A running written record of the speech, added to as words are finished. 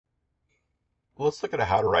let's look at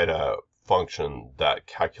how to write a function that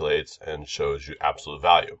calculates and shows you absolute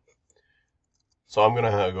value. So I'm going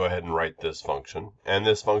to go ahead and write this function, and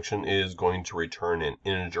this function is going to return an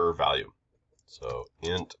integer value. So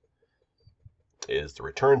int is the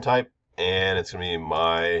return type, and it's going to be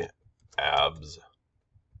my absolute.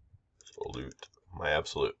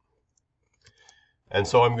 And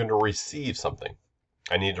so I'm going to receive something.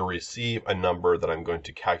 I need to receive a number that I'm going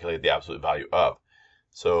to calculate the absolute value of.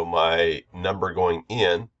 So my number going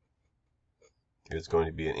in is going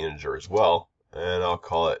to be an integer as well, and I'll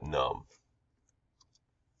call it num.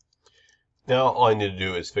 Now all I need to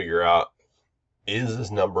do is figure out, is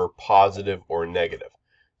this number positive or negative?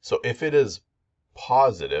 So if it is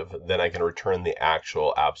positive, then I can return the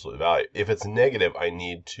actual absolute value. If it's negative, I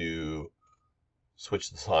need to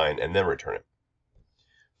switch the sign and then return it.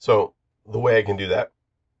 So the way I can do that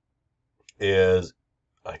is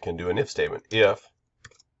I can do an if statement. If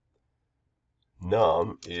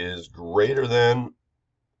num is greater than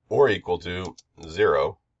or equal to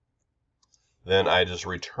 0, then I just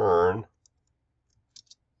return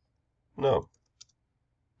num.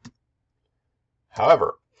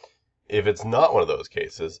 However, if it's not one of those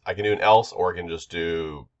cases, I can do an else, or I can just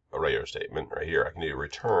do a regular statement right here. I can do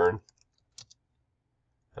return,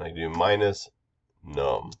 and I can do minus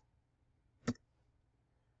num,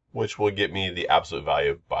 which will get me the absolute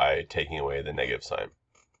value by taking away the negative sign.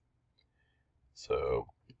 So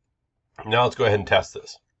now let's go ahead and test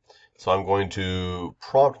this. So I'm going to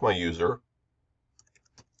prompt my user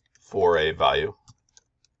for a value.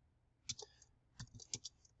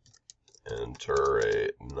 Enter a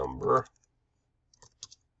number.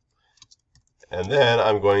 And then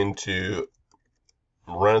I'm going to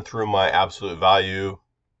run through my absolute value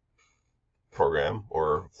program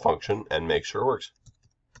or function and make sure it works.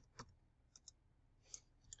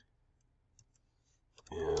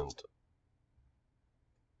 And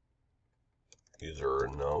user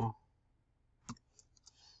num.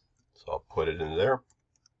 So I'll put it in there.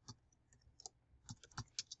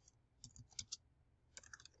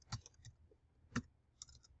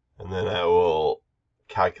 And then I will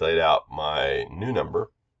calculate out my new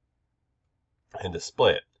number and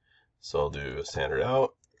display it. So I'll do a standard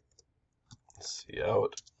out,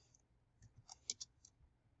 cout,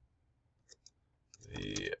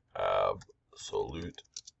 the absolute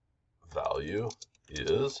value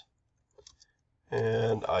is,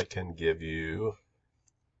 and I can give you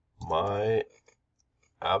my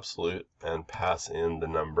absolute and pass in the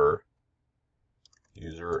number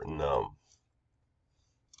user num.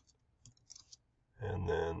 And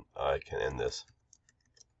then I can end this.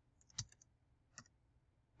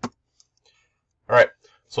 All right,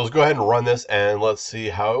 so let's go ahead and run this and let's see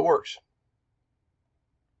how it works.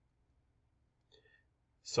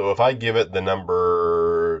 So if I give it the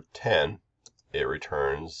number 10, it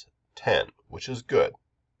returns 10, which is good.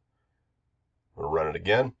 I'm going to run it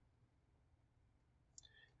again.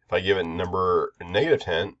 If I give it number negative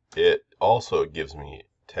 10, it also gives me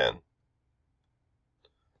 10.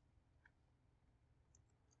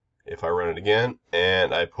 If I run it again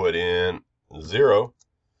and I put in 0,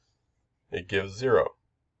 it gives 0.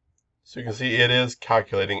 So you can see it is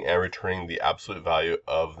calculating and returning the absolute value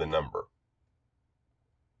of the number.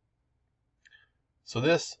 So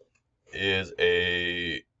this is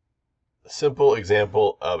a simple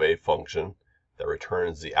example of a function that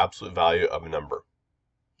returns the absolute value of a number.